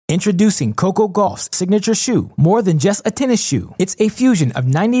Introducing Coco Gauff's signature shoe, more than just a tennis shoe. It's a fusion of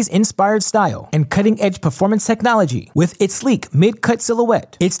 90s-inspired style and cutting-edge performance technology. With its sleek mid-cut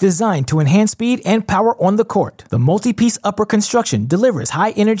silhouette, it's designed to enhance speed and power on the court. The multi-piece upper construction delivers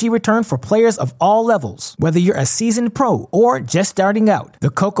high-energy return for players of all levels. Whether you're a seasoned pro or just starting out, the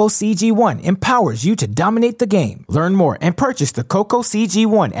Coco CG1 empowers you to dominate the game. Learn more and purchase the Coco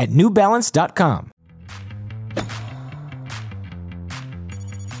CG1 at NewBalance.com.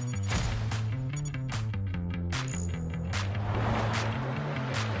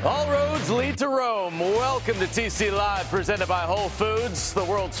 All roads lead to Rome. Welcome to TC Live, presented by Whole Foods. The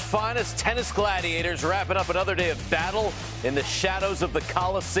world's finest tennis gladiators wrapping up another day of battle in the shadows of the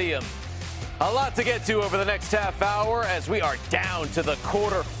Colosseum. A lot to get to over the next half hour as we are down to the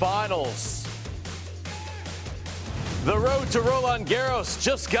quarterfinals. The road to Roland Garros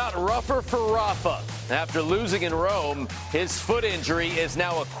just got rougher for Rafa. After losing in Rome, his foot injury is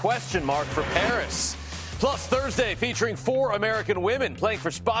now a question mark for Paris. Plus, Thursday, featuring 4 American women playing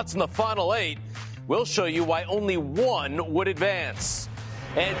for spots in the Final 8. We'll show you why only one would advance.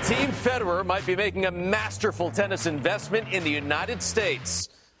 And Team Federer might be making a masterful tennis investment in the United States.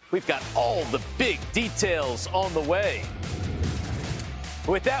 We've got all the big details on the way.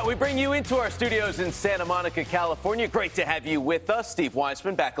 With that, we bring you into our studios in Santa Monica, California. Great to have you with us. Steve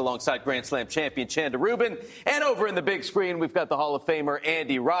Weissman back alongside Grand Slam champion Chanda Rubin. And over in the big screen, we've got the Hall of Famer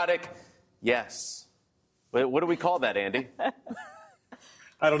Andy Roddick. Yes. What do we call that, Andy?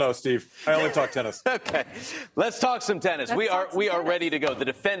 I don't know, Steve. I only talk tennis. Okay. Let's talk some tennis. We are ready to go. The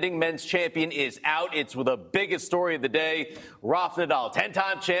defending men's champion is out. It's the biggest story of the day. Rafa Nadal,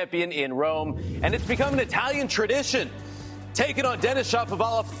 10-time champion in Rome. And it's become an Italian tradition. Taking on Denis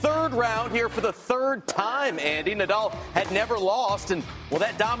Shapovalov, third round here for the third time, Andy. Nadal had never lost, and, well,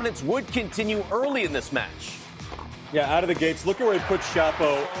 that dominance would continue early in this match. Yeah, out of the gates. Look at where he puts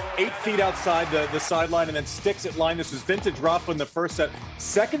Shapo 8 feet outside the sideline and then sticks it line. This was vintage Rafa in the first set.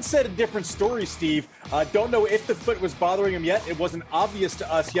 Second set, a different story, Steve. Don't know if the foot was bothering him yet. It wasn't obvious to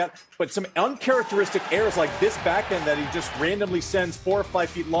us yet. But some uncharacteristic errors like this backhand that he just randomly sends 4 or 5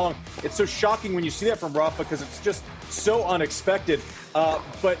 feet long. It's so shocking when you see that from Rafa because it's just so unexpected.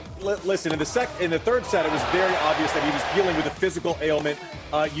 But listen, in the third set, it was very obvious that he was dealing with a physical ailment.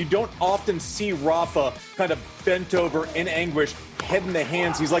 You don't often see Rafa kind of bent over in anguish, head in the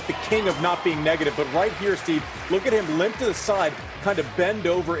hands. He's like the king of not being negative. But right here, Steve, look at him limp to the side, kind of bend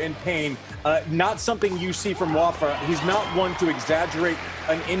over in pain. Not something you see from Rafa. He's not one to exaggerate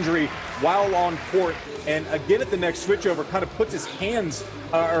an injury while on court. And again, at the next switchover, kind of puts his hands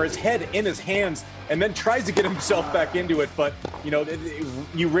or his head in his hands and then tries to get himself back into it. But, you know,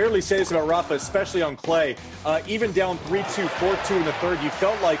 you rarely say this about Rafa, especially on clay. Even down 3-2, 4-2 in the third, you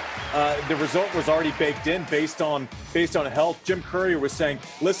felt like the result was already baked in based on health. Jim Courier was saying,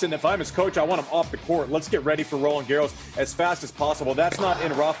 listen, if I'm his coach, I want him off the court. Let's get ready for Roland Garros as fast as possible. That's not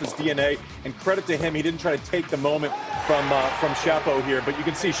in Rafa's DNA. And credit to him, he didn't try to take the moment from Shapo here. But you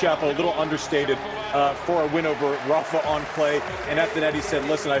can see Shapo a little understated for a win over Rafa on clay. And after that, he said,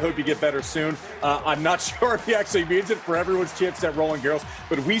 listen, I hope you get better soon. I'm not sure if he actually means it for everyone's chance at Roland Garros,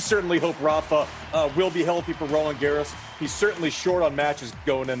 but we certainly hope Rafa will be healthy for Roland Garros. He's certainly short on matches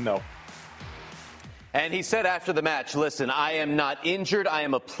going in, though. And he said after the match, listen, I am not injured. I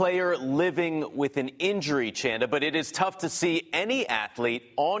am a player living with an injury, Chanda, but it is tough to see any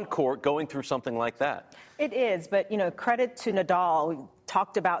athlete on court going through something like that. It is, but, you know, credit to Nadal. We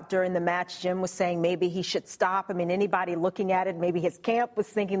talked about during the match, Jim was saying maybe he should stop. I mean, anybody looking at it, maybe his camp was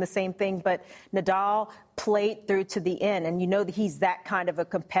thinking the same thing, but Nadal played through to the end, and you know that he's that kind of a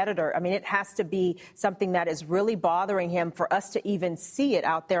competitor. I mean, it has to be something that is really bothering him for us to even see it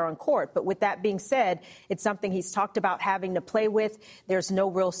out there on court. But with that being said, it's something he's talked about having to play with. There's no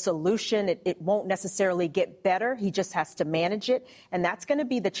real solution. It won't necessarily get better. He just has to manage it, and that's going to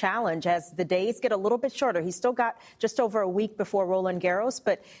be the challenge as the days get a little bit shorter. He's still got just over a week before Roland Garros,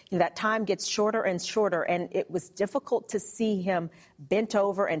 but you know, that time gets shorter and shorter, and it was difficult to see him bent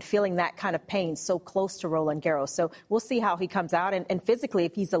over and feeling that kind of pain so close to Roland Garros. So we'll see how he comes out and physically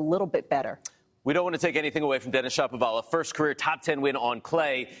if he's a little bit better. We don't want to take anything away from Denis Shapovalov. First career top 10 win on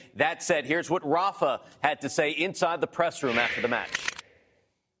clay. That said, here's what Rafa had to say inside the press room after the match.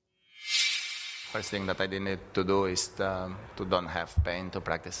 First thing that I need to do is to don't have pain to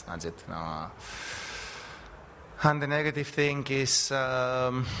practice. That's it. And the negative thing is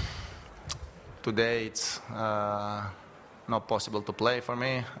today it's not possible to play for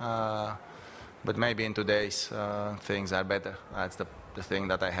me. But maybe in 2 days things are better. That's the thing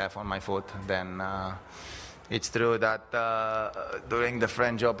that I have on my foot. Then it's true that during the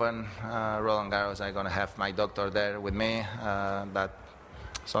French Open, Roland Garros, I'm going to have my doctor there with me. That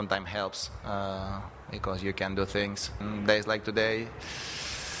sometimes helps because you can do things. Days like today,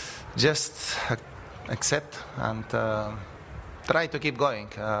 just accept and try to keep going,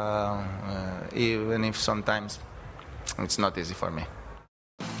 even if sometimes it's not easy for me.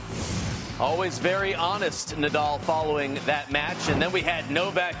 Always very honest, Nadal, following that match. And then we had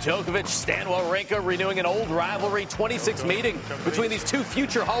Novak Djokovic, Stan Wawrinka renewing an old rivalry, 26th meeting between these two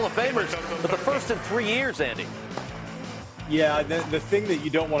future Hall of Famers, but the first in 3 years, Andy. Yeah, the thing that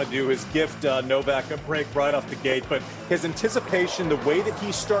you don't want to do is gift Novak a break right off the gate, but his anticipation, the way that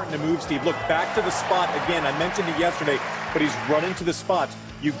he's starting to move, Steve, look, back to the spot again. I mentioned it yesterday, but he's running to the spots.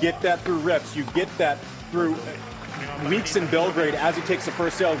 You get that through reps. You get that through weeks in Belgrade as he takes the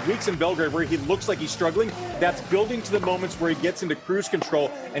first set, weeks in Belgrade where he looks like he's struggling. That's building to the moments where he gets into cruise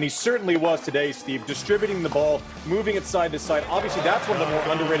control, and he certainly was today, Steve, distributing the ball, moving it side to side. Obviously, that's one of the more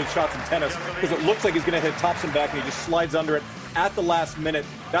underrated shots in tennis because it looks like he's going to hit tops and back, and he just slides under it at the last minute.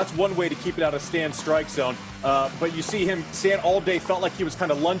 That's one way to keep it out of Stan's strike zone. But you see him, Stan all day felt like he was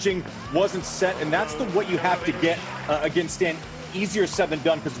kind of lunging, wasn't set, and that's what you have to get against Stan. Easier said than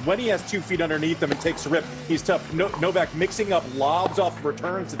done, because when he has 2 feet underneath him and takes a rip, he's tough. Novak mixing up lobs off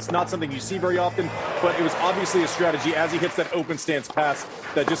returns. It's not something you see very often, but it was obviously a strategy as he hits that open stance pass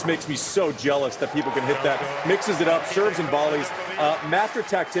that just makes me so jealous that people can hit that. Mixes it up, serves and volleys. Master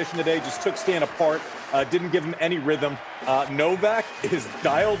tactician today, just took Stan apart. Didn't give him any rhythm. Novak is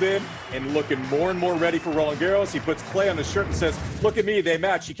dialed in and looking more and more ready for Roland Garros. He puts clay on his shirt and says, "Look at me, they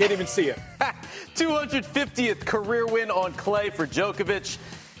match." You can't even see it. 250th career win on clay for Djokovic.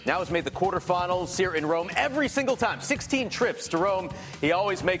 Now has made the quarterfinals here in Rome every single time. 16 trips to Rome. He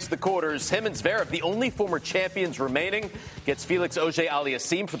always makes the quarters. Him and Zverev, the only former champions remaining, gets Felix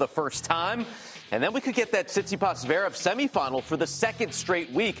Auger-Aliassime for the first time. And then we could get that Tsitsipas-Zverev semifinal for the second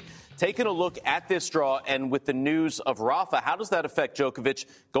straight week. Taking a look at this draw and with the news of Rafa, how does that affect Djokovic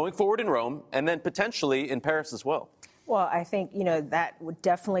going forward in Rome and then potentially in Paris as well? Well, I think, that would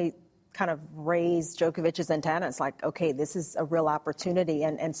definitely kind of raise Djokovic's antennas, like, okay, this is a real opportunity.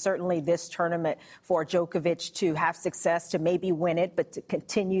 And certainly this tournament for Djokovic to have success, to maybe win it, but to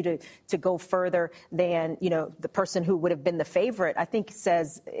continue to go further than, the person who would have been the favorite, I think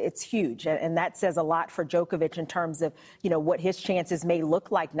says it's huge. And that says a lot for Djokovic in terms of, what his chances may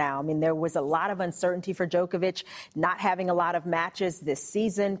look like now. I mean, there was a lot of uncertainty for Djokovic, not having a lot of matches this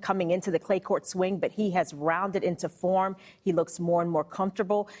season, coming into the clay court swing, but he has rounded into form. He looks more and more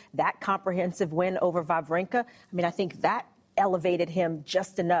comfortable. That comprehensive win over Wawrinka, I think that elevated him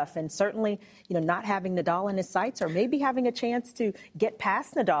just enough. And certainly, not having Nadal in his sights or maybe having a chance to get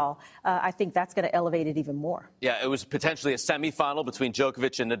past Nadal, I think that's going to elevate it even more. Yeah, it was potentially a semifinal between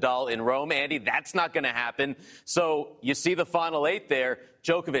Djokovic and Nadal in Rome. Andy, that's not going to happen. So you see the final 8 there.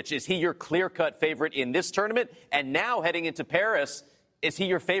 Djokovic, is he your clear-cut favorite in this tournament? And now heading into Paris, is he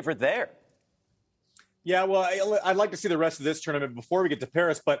your favorite there? Yeah, well, I'd like to see the rest of this tournament before we get to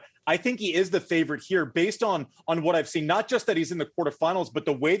Paris, but I think he is the favorite here based on what I've seen, not just that he's in the quarterfinals, but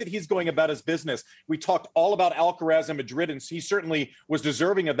the way that he's going about his business. We talked all about Alcaraz and Madrid, and he certainly was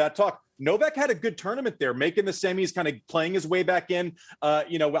deserving of that talk. Novak had a good tournament there, making the semis, kind of playing his way back in. I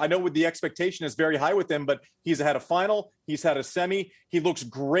know with the expectation is very high with him, but he's had a final, he's had a semi. He looks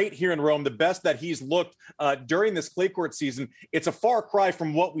great here in Rome, the best that he's looked during this clay court season. It's a far cry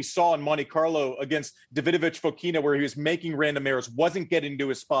from what we saw in Monte Carlo against Davidovich Fokina, where he was making random errors, wasn't getting to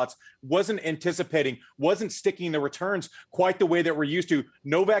his spots, wasn't anticipating, wasn't sticking the returns quite the way that we're used to.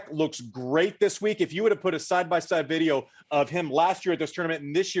 Novak looks great this week. If you would have put a side-by-side video of him last year at this tournament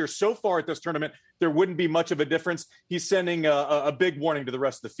and this year so far at this tournament, there wouldn't be much of a difference. He's sending a big warning to the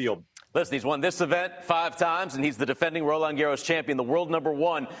rest of the field. Listen, he's won this event 5 times, and he's the defending Roland Garros champion. The world number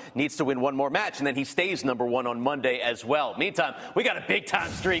 1 needs to win one more match, and then he stays number 1 on Monday as well. Meantime, we got a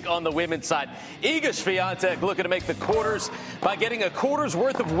big-time streak on the women's side. Iga Swiatek looking to make the quarters by getting a quarter's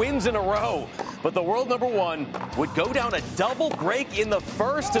worth of wins in a row. But the world number 1 would go down a double break in the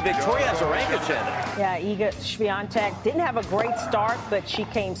first to Victoria Azarenka, Shannon. Yeah, Iga Swiatek didn't have a great start, but she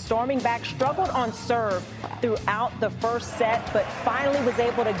came storming back, struggled on serve throughout the first set, but finally was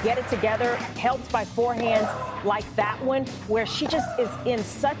able to get it together, helped by forehands like that one, where she just is in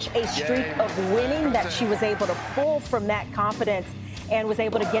such a streak of winning that she was able to pull from that confidence and was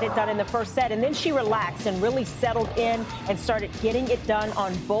able to get it done in the first set. And then she relaxed and really settled in and started getting it done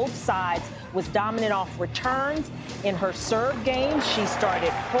on both sides, was dominant off returns. In her serve game, she started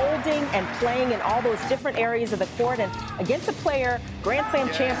holding and playing in all those different areas of the court. And against a player, Grand Slam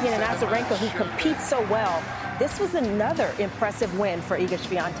champion in Azarenka, who competes so well, this was another impressive win for Iga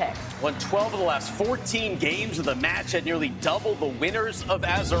Swiatek. Won 12 of the last 14 games of the match, had nearly double the winners of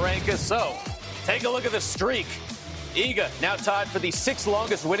Azarenka. So take a look at the streak. Iga now tied for the 6th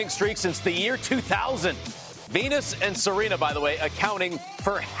longest winning streak since the year 2000. Venus and Serena, by the way, accounting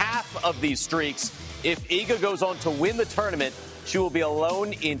for half of these streaks. If Iga goes on to win the tournament, she will be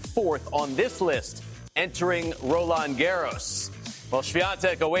alone in 4th on this list, entering Roland Garros. Well,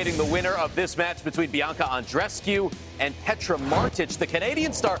 Swiatek awaiting the winner of this match between Bianca Andreescu and Petra Martic. The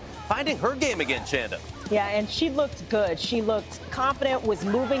Canadian star finding her game again, Chanda. Yeah, and she looked good. She looked confident, was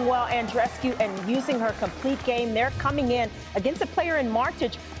moving well, Andreescu, and using her complete game. They're coming in against a player in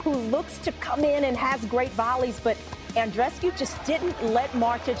Martic who looks to come in and has great volleys, but Andreescu just didn't let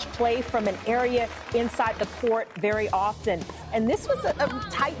Martic play from an area inside the court very often. And this was a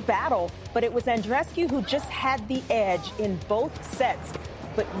tight battle, but it was Andreescu who just had the edge in both sets.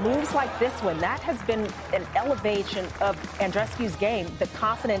 But moves like this one, that has been an elevation of Andreescu's game, the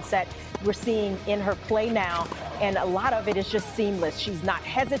confidence that we're seeing in her play now. And a lot of it is just seamless. She's not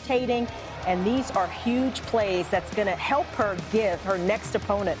hesitating. And these are huge plays that's going to help her give her next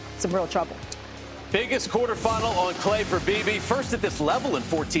opponent some real trouble. Biggest quarterfinal on clay for BB. First at this level in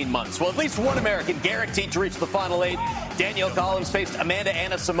 14 months. Well, at least one American guaranteed to reach the Final 8. Danielle Collins faced Amanda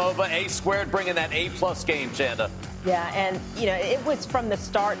Anisimova. A-squared bringing that A-plus game, Chanda. Yeah, and, it was from the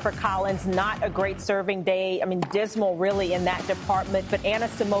start for Collins, not a great serving day. I mean, dismal really in that department. But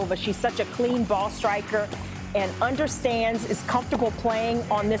Anisimova, she's such a clean ball striker and understands, is comfortable playing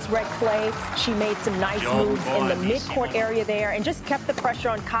on this red clay. She made some nice moves in the midcourt area there and just kept the pressure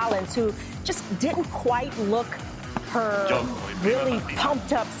on Collins, who just didn't quite look her really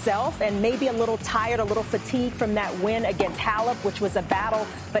pumped up self and maybe a little tired, a little fatigued from that win against Halep, which was a battle.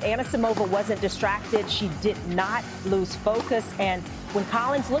 But Anisimova wasn't distracted. She did not lose focus. And when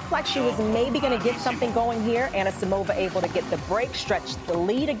Collins looked like she was maybe going to get something going here, Anisimova able to get the break, stretch the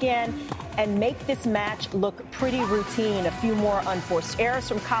lead again, and make this match look pretty routine. A few more unforced errors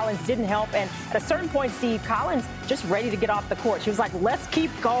from Collins didn't help. And at a certain point, Steve, Collins just ready to get off the court. She was like, let's keep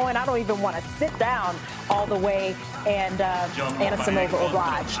going. I don't even want to sit down all the way. And Anisimova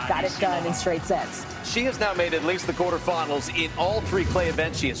obliged. Got it done in straight sets. She has now made at least the quarterfinals in all 3 clay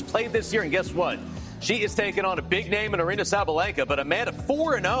events she has played this year. And guess what? She is taking on a big name in Aryna Sabalenka, but Amanda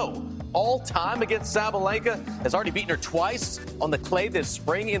 4-0 all-time against Sabalenka, has already beaten her twice on the clay this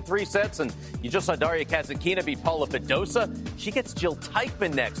spring in 3 sets. And you just saw Daria Kasatkina beat Paula Badosa. She gets Jill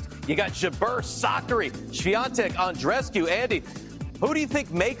Teichmann next. You got Jabeur, Sakkari, Swiatek, Andreescu. Andy, who do you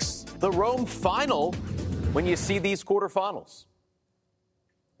think makes the Rome final when you see these quarterfinals?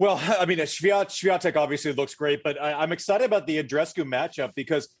 Well, I mean, Swiatek obviously looks great, but I'm excited about the Andreescu matchup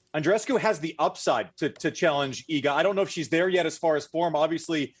because Andreescu has the upside to challenge Iga. I don't know if she's there yet as far as form.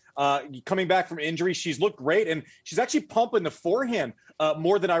 Obviously, coming back from injury, she's looked great, and she's actually pumping the forehand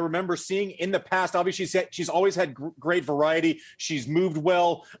more than I remember seeing in the past. Obviously, she's always had great variety. She's moved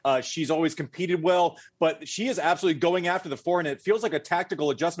well. She's always competed well, but she is absolutely going after the forehand. It feels like a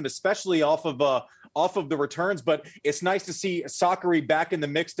tactical adjustment, especially off of the returns, but it's nice to see Sakkari back in the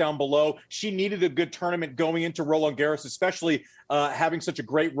mix down below. She needed a good tournament going into Roland Garros, especially having such a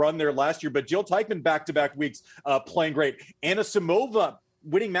great run there last year. But Jill Teichmann back-to-back weeks playing great. Anisimova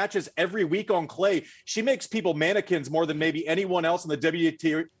winning matches every week on clay. She makes people mannequins more than maybe anyone else in the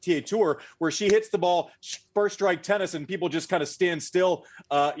WTA Tour, where she hits the ball first strike tennis and people just kind of stand still.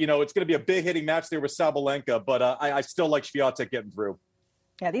 It's going to be a big hitting match there with Sabalenka, but I still like Swiatek getting through.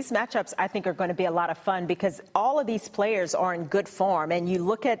 Yeah, these matchups, I think, are going to be a lot of fun because all of these players are in good form. And you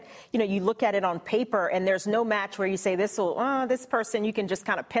look at it on paper, and there's no match where you say this person, you can just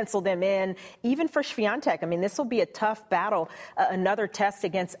kind of pencil them in. Even for Swiatek, I mean, this will be a tough battle, another test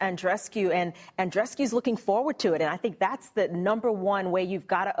against Andreescu. And Andreescu's looking forward to it. And I think that's the number one way you've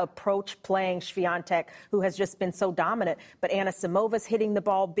got to approach playing Swiatek, who has just been so dominant. But Anisimova's hitting the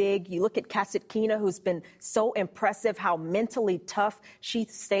ball big. You look at Kasatkina, who's been so impressive, how mentally tough she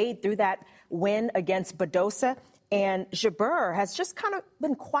stayed through that win against Badosa. And Jabeur has just kind of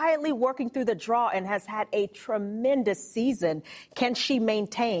been quietly working through the draw and has had a tremendous season. Can she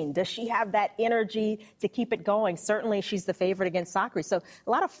maintain? Does she have that energy to keep it going? Certainly, she's the favorite against Sakkari. So a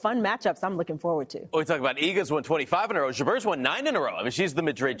lot of fun matchups I'm looking forward to. We talk about Iga's won 25 in a row. Jabeur's won 9 in a row. I mean, she's the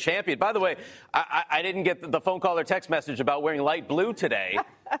Madrid champion. By the way, I didn't get the phone call or text message about wearing light blue today.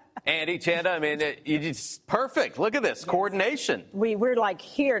 Andy, Chanda, I mean, it's perfect. Look at this, yes. Coordination. We're like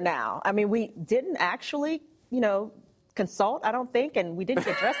here now. I mean, we didn't actually consult, I don't think, and we didn't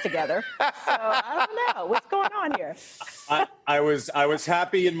get dressed together. So I don't know. What's going on here? I was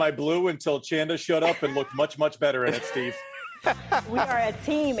happy in my blue until Chanda showed up and looked much, much better in it, Steve. We are a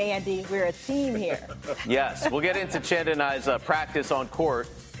team, Andy. We're a team here. Yes, we'll get into Chanda and I's practice on court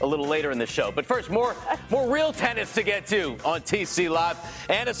a little later in the show. But first, more real tennis to get to on TC Live.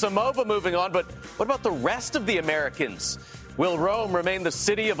 Anna Samova moving on, but what about the rest of the Americans? Will Rome remain the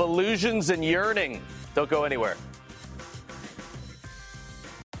city of illusions and yearning? Don't go anywhere.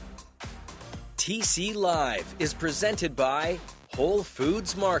 TC Live is presented by Whole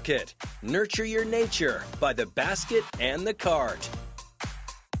Foods Market. Nurture your nature by the basket and the cart.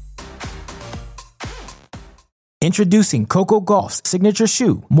 Introducing Coco Gauff's signature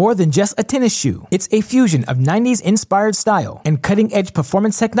shoe. More than just a tennis shoe, it's a fusion of 90s-inspired style and cutting-edge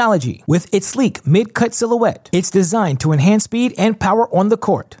performance technology. With its sleek mid-cut silhouette, it's designed to enhance speed and power on the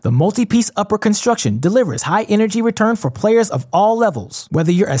court. The multi-piece upper construction delivers high-energy return for players of all levels.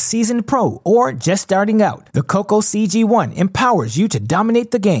 Whether you're a seasoned pro or just starting out, the Coco CG1 empowers you to dominate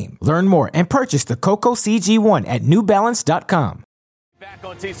the game. Learn more and purchase the Coco CG1 at NewBalance.com. Back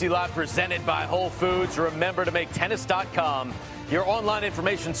on TC Live, presented by Whole Foods. Remember to make Tennis.com your online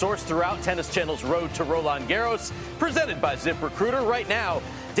information source throughout Tennis Channel's Road to Roland Garros. Presented by ZipRecruiter. Right now,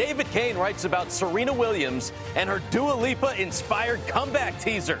 David Kane writes about Serena Williams and her Dua Lipa-inspired comeback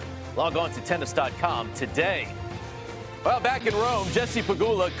teaser. Log on to Tennis.com today. Well, back in Rome, Jessie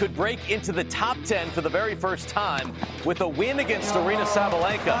Pegula could break into the top 10 for the very first time with a win against Aryna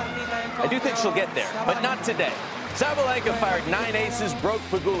Sabalenka. I do think she'll get there, but not today. Sabalenka fired 9 aces, broke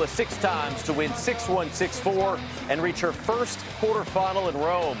Pegula 6 times to win 6-1, 6-4, and reach her first quarterfinal in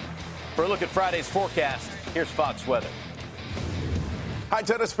Rome. For a look at Friday's forecast, here's Fox Weather. Hi,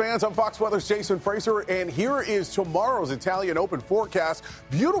 tennis fans. I'm Fox Weather's Jason Fraser, and here is tomorrow's Italian Open forecast.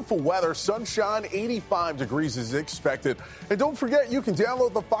 Beautiful weather, sunshine, 85 degrees is expected. And don't forget, you can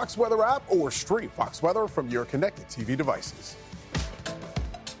download the Fox Weather app or stream Fox Weather from your connected TV devices.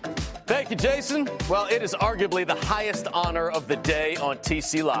 Thank you, Jason. Well, it is arguably the highest honor of the day on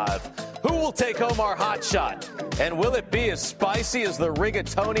TC Live. Who will take home our hot shot? And will it be as spicy as the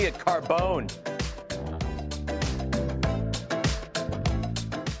rigatoni at Carbone?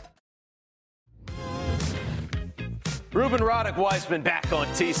 Ruben Roddick-Weissman back on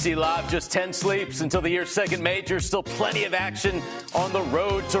TC Live. Just 10 sleeps until the year's second major. Still plenty of action on the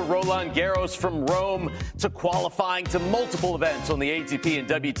road to Roland Garros, from Rome to qualifying to multiple events on the ATP and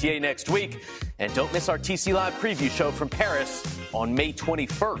WTA next week. And don't miss our TC Live preview show from Paris on May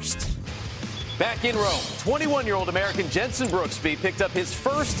 21st. Back in Rome, 21-year-old American Jenson Brooksby picked up his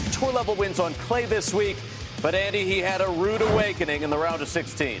first tour-level wins on clay this week. But, Andy, he had a rude awakening in the round of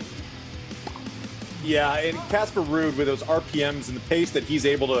 16. Yeah, and Casper Ruud, with those RPMs and the pace that he's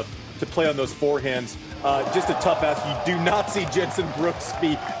able to play on those forehands, just a tough ask. You do not see Jenson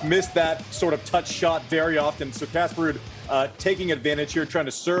Brooksby miss that sort of touch shot very often. So Casper Ruud taking advantage here, trying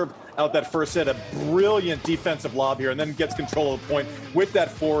to serve out that first set. A brilliant defensive lob here, and then gets control of the point with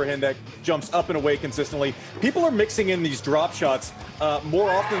that forehand that jumps up and away consistently. People are mixing in these drop shots more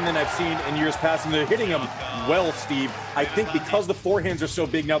often than I've seen in years past, and they're hitting them well, Steve. I think because the forehands are so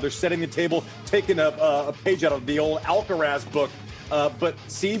big now, they're setting the table, taking a page out of the old Alcaraz book. But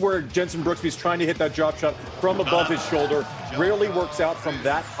see where Jenson Brooksby is trying to hit that drop shot from above his shoulder. Rarely works out from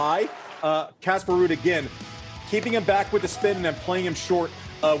that high. Casper Ruud, again, keeping him back with the spin and then playing him short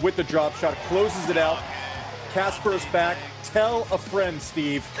with the drop shot. Closes it out. Casper's back. Tell a friend,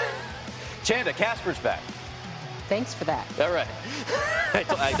 Steve. Chanda, Casper's back. Thanks for that. All right.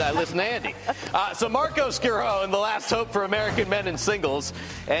 I listen to Andy. So Marco Schiavone, the last hope for American men in singles,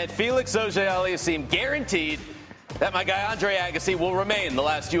 and Felix Auger-Aliassime guaranteed that my guy Andre Agassi will remain the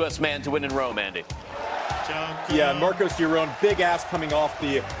last U.S. man to win in Rome, Andy. Yeah, Marco Schiavone, big ass coming off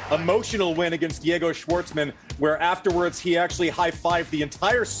the emotional win against Diego Schwartzman, where afterwards he actually high-fived the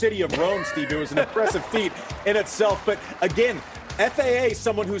entire city of Rome, Steve. It was an impressive feat in itself. But again, FAA,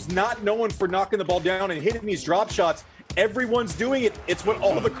 someone who's not known for knocking the ball down and hitting these drop shots. Everyone's doing it. It's what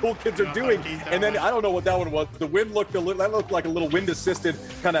all the cool kids are doing. And then I don't know what that one was. The wind looked like a little wind-assisted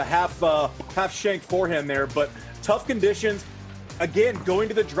kind of half shank forehand there. But tough conditions. Again, going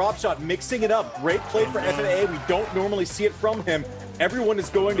to the drop shot, mixing it up. Great play for FAA. We don't normally see it from him. Everyone is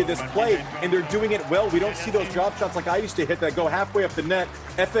going to this play, and they're doing it well. We don't see those drop shots like I used to hit that go halfway up the net.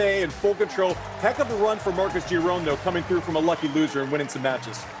 FAA in full control. Heck of a run for Marcos Giron, though, coming through from a lucky loser and winning some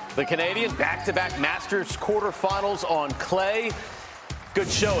matches. The Canadian back-to-back Masters quarterfinals on clay. Good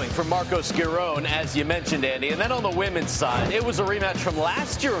showing from Marcos Giron, as you mentioned, Andy. And then on the women's side, it was a rematch from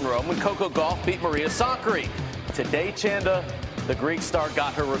last year in Rome when Coco Gauff beat Maria Sakkari. Today, Chanda, the Greek star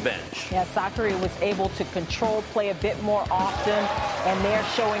got her revenge. Yeah, Sakkari was able to control play a bit more often, and they're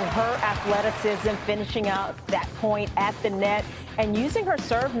showing her athleticism, finishing out that point at the net and using her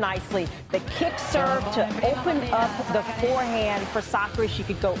serve nicely. The kick serve to open up the forehand for Sakkari. She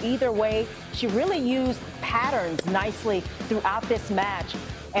could go either way. She really used patterns nicely throughout this match.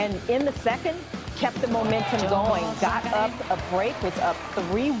 And in the second, kept the momentum going, got up, a break, was up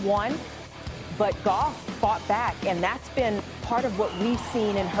 3-1. But Gauff fought back, and that's been part of what we've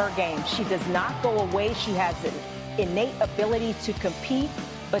seen in her game. She does not go away. She has an innate ability to compete.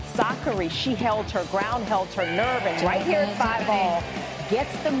 But Sakkari, she held her ground, held her nerve, and right here at 5-all,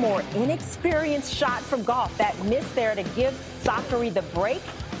 gets the more inexperienced shot from Gauff. That miss there to give Sakkari the break,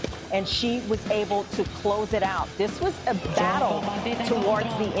 and she was able to close it out. This was a battle towards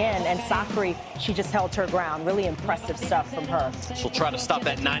the end, and Sakkari, she just held her ground. Really impressive stuff from her. She'll try to stop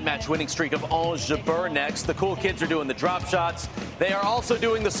that 9-match winning streak of Ons Jabeur next. The cool kids are doing the drop shots. They are also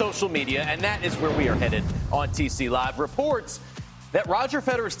doing the social media, and that is where we are headed on TC Live. Reports that Roger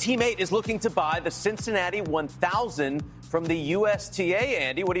Federer's teammate is looking to buy the Cincinnati 1000 from the USTA.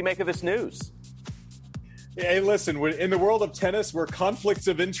 Andy, what do you make of this news? Hey, listen, in the world of tennis where conflicts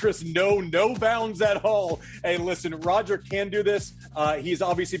of interest know no bounds at all, hey, listen, Roger can do this. He's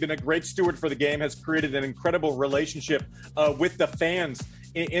obviously been a great steward for the game, has created an incredible relationship with the fans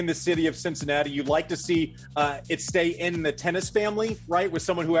in the city of Cincinnati. You like to see it stay in the tennis family, right, with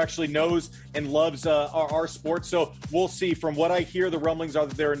someone who actually knows and loves our sport. So we'll see. From what I hear, the rumblings are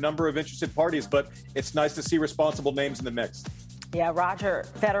that there are a number of interested parties, but it's nice to see responsible names in the mix. Yeah, Roger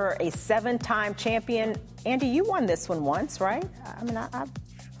Federer, a 7-time champion. Andy, you won this one once, right? I mean,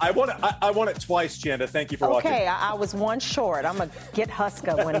 I won it twice, Chanda. Thank you for watching. Okay, I was one short. I'm going to get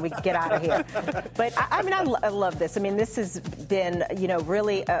Huska when we get out of here. But, I love this. I mean, this has been,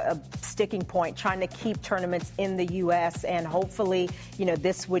 really a sticking point, trying to keep tournaments in the U.S. And hopefully,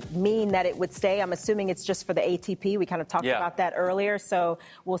 this would mean that it would stay. I'm assuming it's just for the ATP. We kind of talked about that earlier. So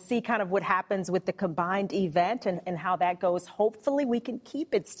we'll see kind of what happens with the combined event and how that goes. Hopefully we can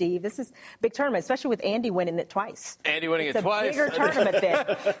keep it, Steve. This is a big tournament, especially with Andy winning it twice. Andy winning it twice. It's a bigger tournament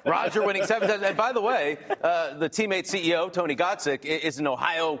then. Roger winning 7 times. And by the way, the teammate CEO, Tony Godsick, is an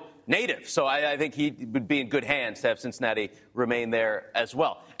Ohio native. So I think he would be in good hands to have Cincinnati remain there as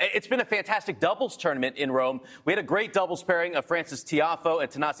well. It's been a fantastic doubles tournament in Rome. We had a great doubles pairing of Frances Tiafoe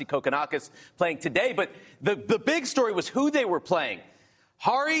and Thanasi Kokkinakis playing today. But the big story was who they were playing.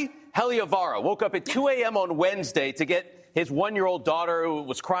 Hari Heliovara woke up at 2 a.m. on Wednesday to get his 1-year-old daughter who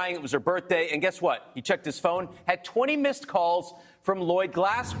was crying. It was her birthday. And guess what? He checked his phone, had 20 missed calls from Lloyd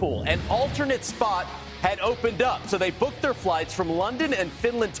Glasspool. An alternate spot had opened up. So they booked their flights from London and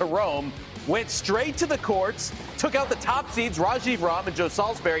Finland to Rome, went straight to the courts, took out the top seeds, Rajiv Ram and Joe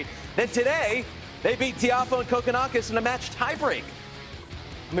Salisbury. Then today, they beat Tiafoe and Kokkinakis in a match tiebreak.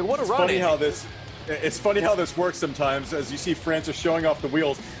 I mean, what a run. It's funny how this works sometimes, as you see Frances showing off the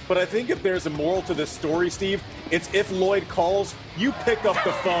wheels. But I think if there's a moral to this story, Steve, it's if Lloyd calls, you pick up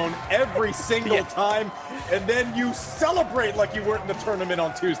the phone every single time, and then you celebrate like you weren't in the tournament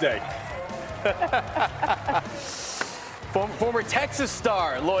on Tuesday. Former Texas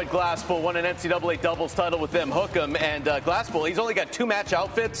star Lloyd Glasspool won an NCAA doubles title with them. Hookham and Glasspool, he's only got 2 match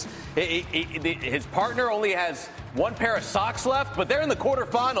outfits. His partner only has 1 pair of socks left, but they're in the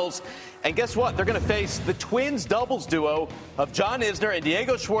quarterfinals. And guess what? They're going to face the twins doubles duo of John Isner and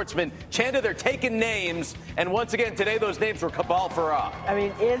Diego Schwartzman. Chanda, they're taking names. And once again, today those names were Cabal Farah. I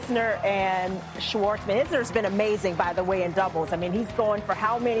mean, Isner and Schwartzman. Isner's been amazing, by the way, in doubles. I mean, he's going for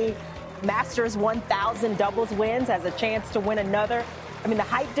how many Masters 1000 doubles wins, has a chance to win another. I mean, the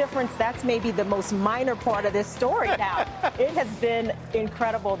height difference, that's maybe the most minor part of this story now. It has been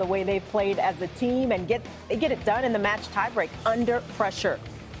incredible the way they've played as a team and get it done in the match tiebreak under pressure.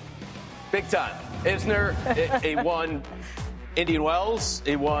 Big time. Isner, he won Indian Wells,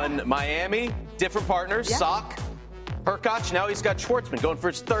 he won Miami, different partners, Sock, Hurkacz. Now he's got Schwartzman going for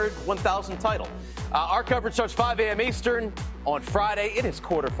his 3rd 1,000 title. Our coverage starts 5 a.m. Eastern on Friday. It is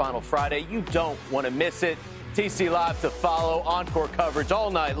quarterfinal Friday. You don't want to miss it. TC Live to follow. Encore coverage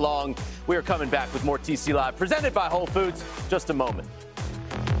all night long. We are coming back with more TC Live presented by Whole Foods. Just a moment.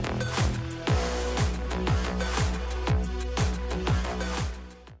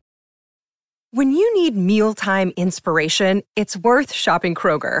 When you need mealtime inspiration, it's worth shopping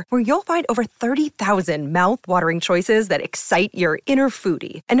Kroger, where you'll find over 30,000 mouth-watering choices that excite your inner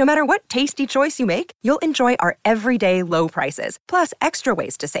foodie. And no matter what tasty choice you make, you'll enjoy our everyday low prices, plus extra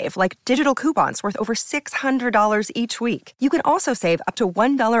ways to save, like digital coupons worth over $600 each week. You can also save up to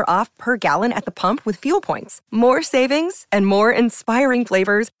 $1 off per gallon at the pump with fuel points. More savings and more inspiring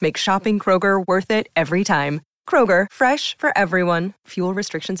flavors make shopping Kroger worth it every time. Kroger, fresh for everyone. Fuel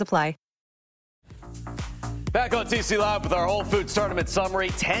restrictions apply. Back on TC Live with our Whole Foods Tournament summary.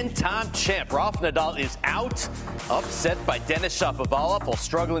 10-time champ Rafa Nadal is out, upset by Denis Shapovalov while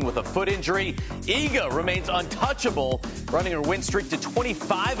struggling with a foot injury. Iga remains untouchable, running her win streak to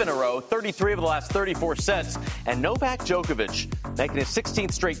 25 in a row, 33 of the last 34 sets. And Novak Djokovic making his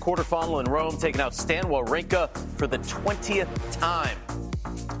 16th straight quarterfinal in Rome, taking out Stan Wawrinka for the 20th time.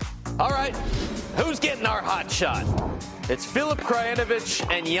 All right, who's getting our hot shot? It's Filip Krajinovic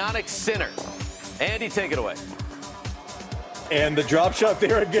and Jannik Sinner. Andy, take it away. And the drop shot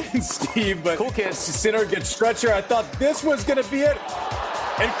there again, Steve. But cool kid. Sinner gets stretcher. I thought this was going to be it.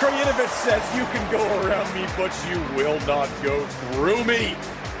 And Krajinovic says, you can go around me, but you will not go through me.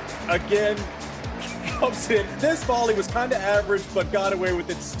 Again, comes in. This volley was kind of average, but got away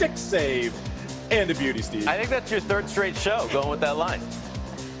with it. Stick save. And a beauty, Steve. I think that's your third straight show going with that line.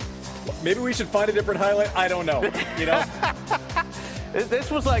 Maybe we should find a different highlight. I don't know. You know?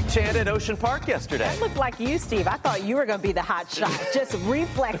 This was like Chanda at Ocean Park yesterday. That looked like you, Steve. I thought you were going to be the hot shot, just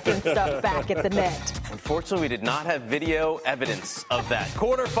reflexing stuff back at the net. Unfortunately, we did not have video evidence of that.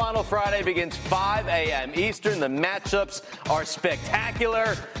 Quarterfinal Friday begins 5 a.m. Eastern. The matchups are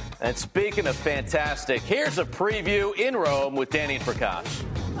spectacular. And speaking of fantastic, here's a preview in Rome with Danny and Prakash.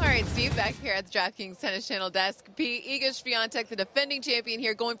 All right, Steve, back here at the DraftKings Tennis Channel desk. Iga Swiatek, the defending champion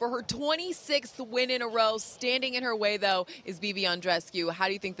here, going for her 26th win in a row. Standing in her way, though, is Bibi Andreescu. How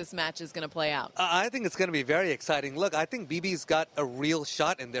do you think this match is going to play out? I think it's going to be very exciting. Look, I think Bibi's got a real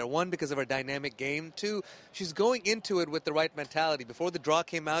shot in there. One, because of her dynamic game. Two, she's going into it with the right mentality. Before the draw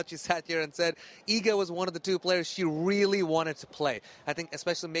came out, she sat here and said Iga was one of the two players she really wanted to play. I think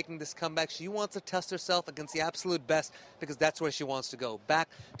especially making this comeback, she wants to test herself against the absolute best because that's where she wants to go. Back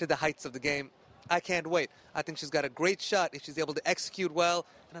to the heights of the game. I can't wait. I think she's got a great shot if she's able to execute well,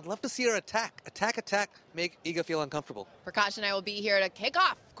 and I'd love to see her attack, make Iga feel uncomfortable. Prakash and I will be here to kick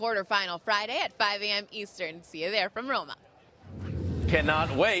off quarterfinal Friday at 5 a.m. Eastern. See you there from Roma.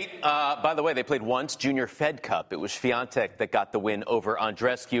 Cannot wait. By the way, they played once, Junior Fed Cup. It was Swiatek that got the win over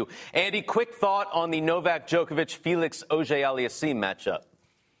Andreescu. Andy, quick thought on the Novak Djokovic-Felix Auger-Aliassime matchup.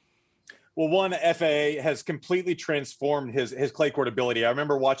 Well, one, FAA has completely transformed his clay court ability. I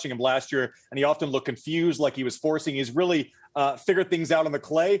remember watching him last year, and he often looked confused, like he was forcing. He's really figured things out on the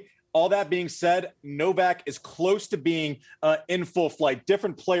clay. All that being said, Novak is close to being in full flight.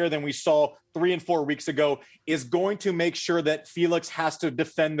 Different player than we saw 3 and 4 weeks ago, is going to make sure that Felix has to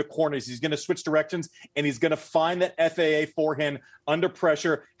defend the corners. He's going to switch directions, and he's going to find that FAA forehand under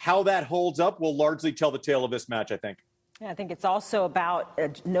pressure. How that holds up will largely tell the tale of this match, I think. Yeah, I think it's also about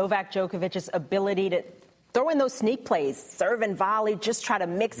Novak Djokovic's ability to throw in those sneak plays, serve and volley, just try to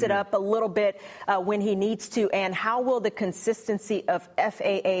mix it up a little bit when he needs to. And how will the consistency of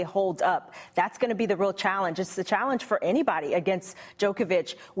FAA hold up? That's going to be the real challenge. It's the challenge for anybody against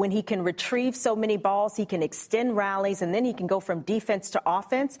Djokovic. When he can retrieve so many balls, he can extend rallies, and then he can go from defense to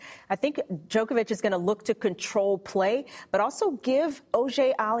offense. I think Djokovic is going to look to control play, but also give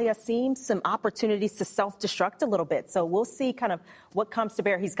Auger-Aliassime some opportunities to self-destruct a little bit. So we'll see kind of what comes to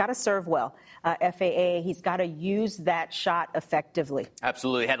bear. He's got to serve well, FAA. He's got to use that shot effectively.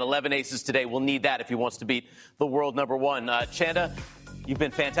 Absolutely. Had 11 aces today. We'll need that if he wants to beat the world number one. Chanda, you've been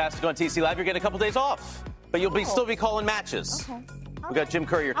fantastic on TC Live. You're getting a couple days off, but you'll still be calling matches. Okay. We got Jim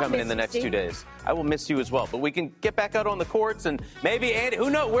Courier coming in the next 2 days. I will miss you as well, but we can get back out on the courts and maybe Andy. Who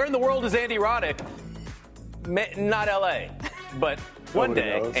knows? Where in the world is Andy Roddick? Not L.A., but one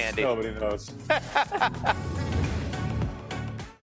day, knows. Andy. Nobody knows.